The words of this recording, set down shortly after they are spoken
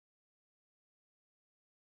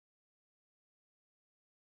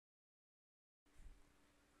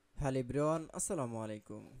Hello everyone, Assalamu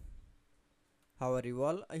Walaikum. How are you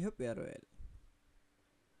all? I hope you are well.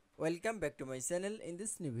 Welcome back to my channel in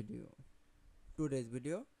this new video. Today's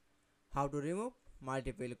video, how to remove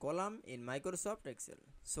multiple column in Microsoft Excel.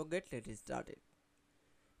 So let's started.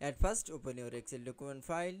 At first open your Excel document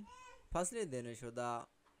file. Firstly then show the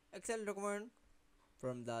Excel document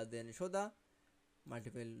from the then show the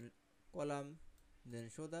multiple column,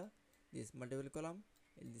 then show the this multiple column,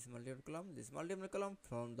 in this multiple column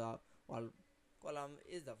from the all column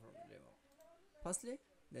is the from remove. Firstly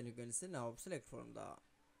then you can see now select from the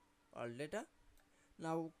all data.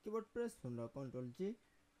 Now keyboard press from the Ctrl G.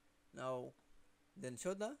 Now then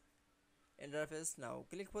show the interface. Now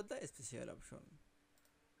click for the special option.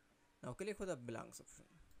 Now click for the blanks option.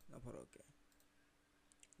 Now for OK.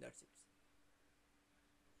 That's it.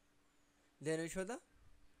 Then we show the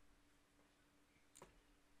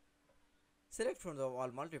select from the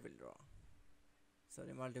all multiple row.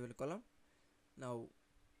 Sorry, multiple column. Now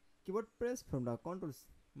keyboard press from the Ctrl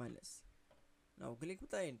minus. Now click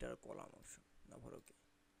with the enter column option. Now for OK.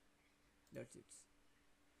 That's it.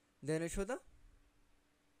 Then we show the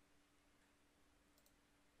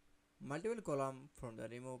multiple column from the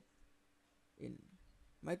remove in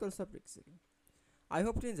Microsoft Excel. I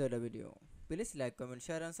hope you enjoyed the video. Please like, comment,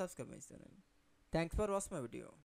 share and subscribe my channel. Thanks for watching my video.